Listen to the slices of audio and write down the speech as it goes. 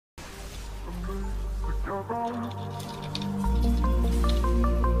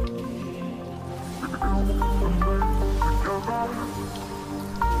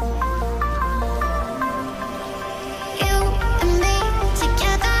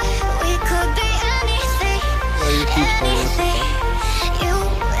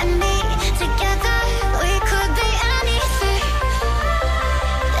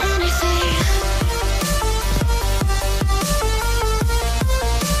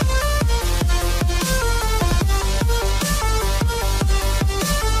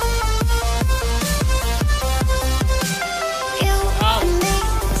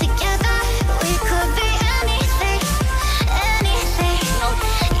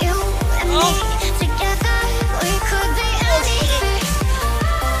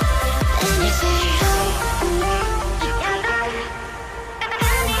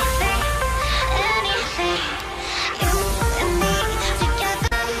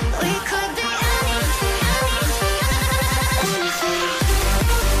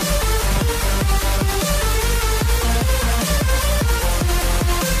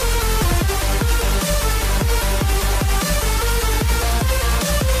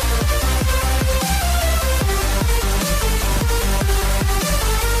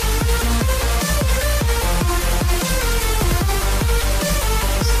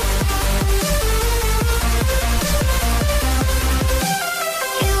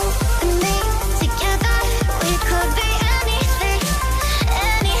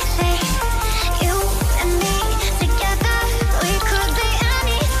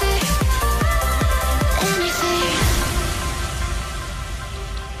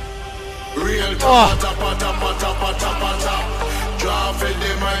Oh. Drop it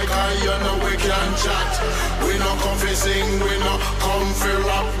the mic and you know we can chat. We no come fi sing, we no come fi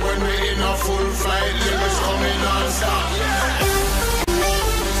rap. When we in a full flight, lyrics coming non-stop.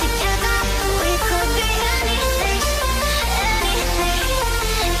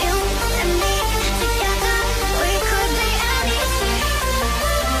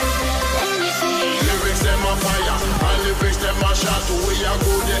 Lyrics them a fire, and lyrics them a shot. We a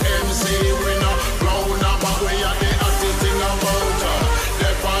good the MC, we no blown up, but we a the active thing about the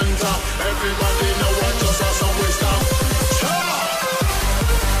panta. Everybody know what just us and we stop.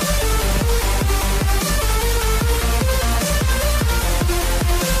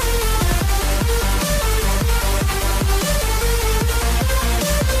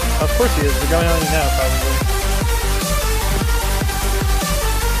 Of course he is. We're going on you now, probably.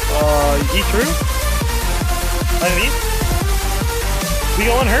 He through? I mean? We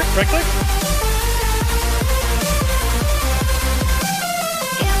go on her, right click?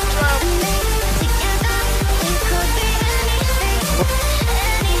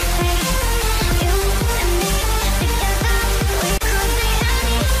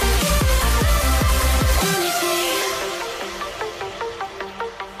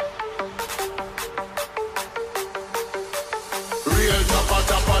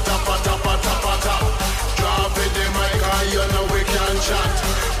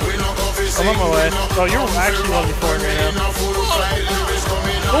 I'm on my way. Oh, you're actually level 4 right now.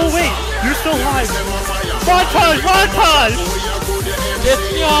 Oh wait, you're still live. Montage, montage! It's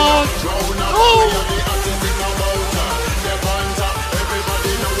young. Oh!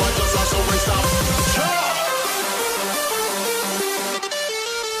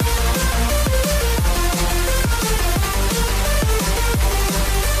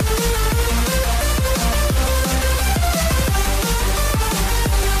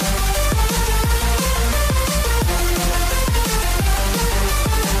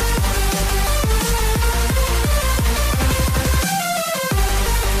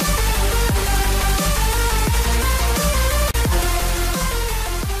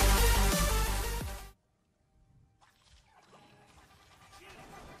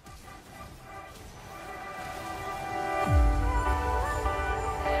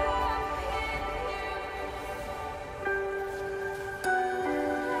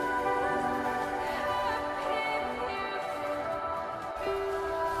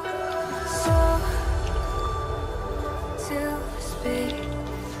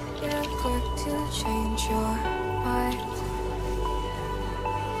 Change your mind,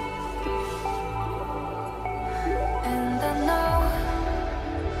 and I know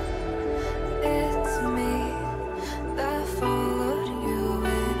it's me that followed you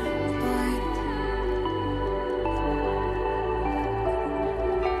in blind.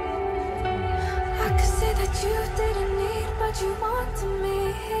 I could say that you didn't need, but you wanted me.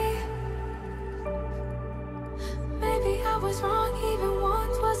 Maybe I was wrong, even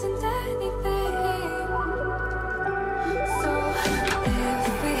once wasn't anything.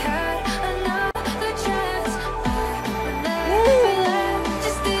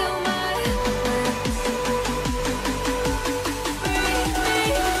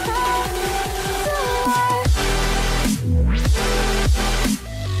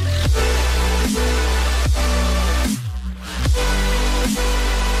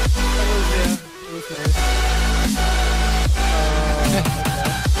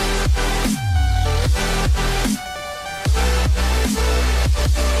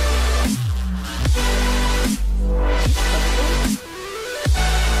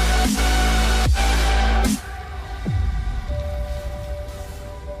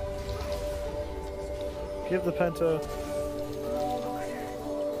 Give the penta.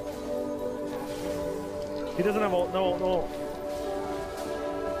 He doesn't have ult. No ult, no ult.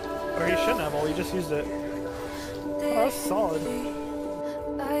 Or he shouldn't have ult, he just used it. Oh, that's solid.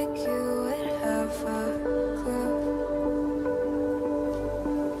 Like you would have a clue.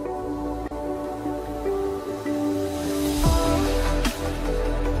 All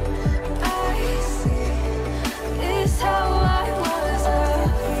I see is how I was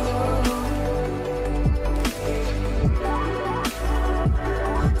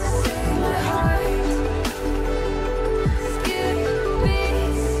to see my heart skip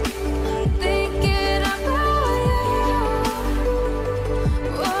beats, thinking about you.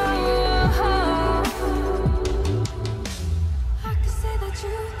 I could say that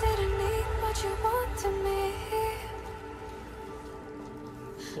you didn't need what you wanted me.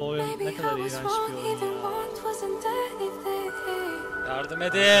 Maybe I was wrong, even once wasn't anything. Yardım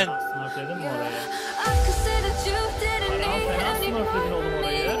edin. Sınıfladın mı orayı? I could say that you didn't need Fena sınıfladın oğlum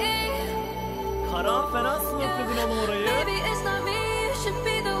orayı. onu orayı. Maybe it's not me, you should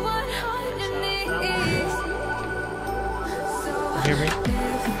be the one on your knees. So Hear me? if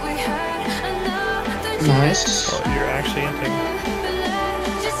we had another Nice. Oh, you're actually imping.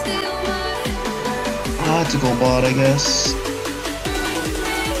 just steal my I had to go bot, I guess.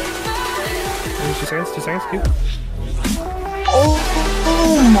 2 seconds, 2 seconds, Q. Oh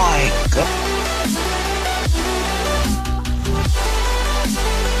my god.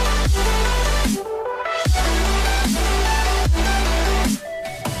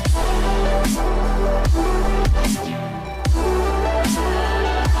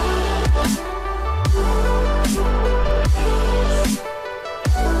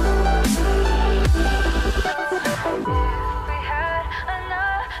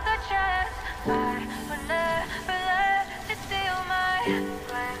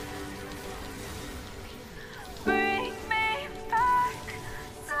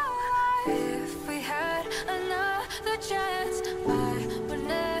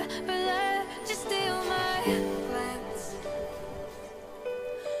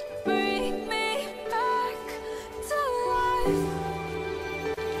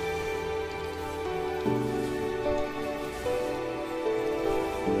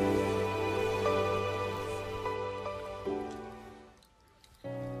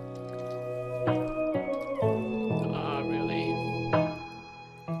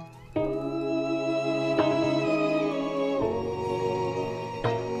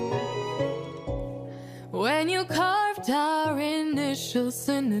 When you carved our initials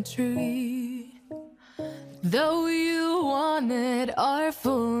in a tree, though you wanted our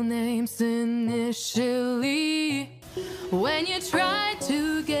full names initially, when you tried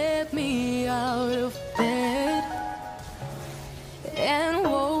to get me out of bed and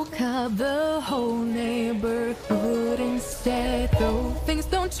woke up the whole neighborhood instead, though things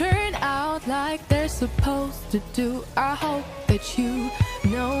don't turn out like they're supposed to do, I hope that you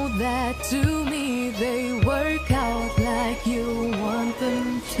know that to me they work out like you want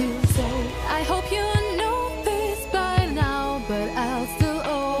them to. So I hope you know this by now, but I'll still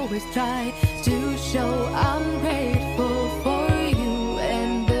always try to show I'm grateful for you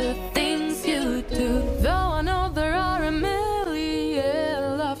and the things you do. Though I know there are a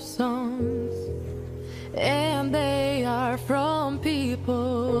million love songs, and they are from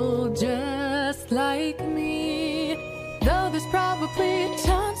people just like me. Though there's probably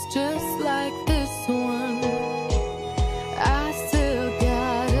tons just like this one, I still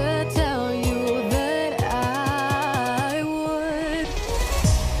gotta tell you that I would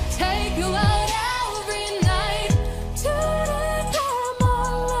take you out every night to the come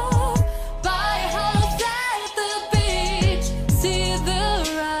on love, buy a house at the beach, see the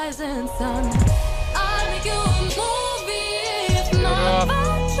rising sun. I'll make you a movie if my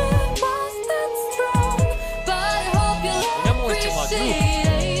budget was that strong, but I hope you'll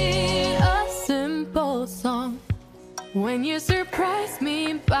appreciate a simple song. When you surprise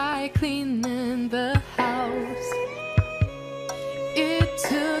me by cleaning the house, it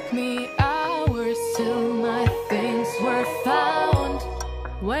took me hours till my things were found.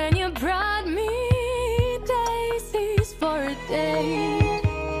 When you brought me daisies for a day,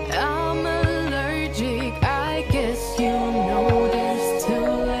 I'm allergic, I guess you noticed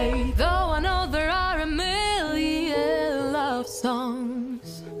too late. Though I know there are a million love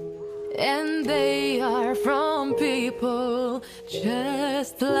songs, and they are from people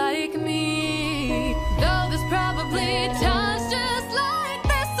just like me. Though there's probably tons just like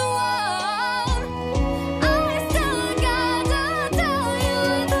this one, I still gotta tell you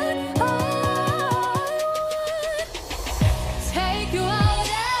that I would take you out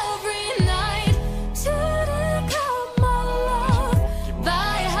every night to the come on love,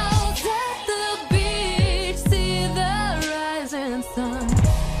 buy a house at the beach, see the rising sun.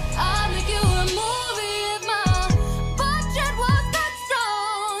 I'll make you a movie if my budget was that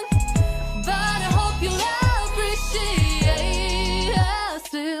strong, but I hope you'll appreciate a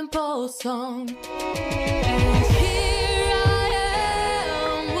simple song. And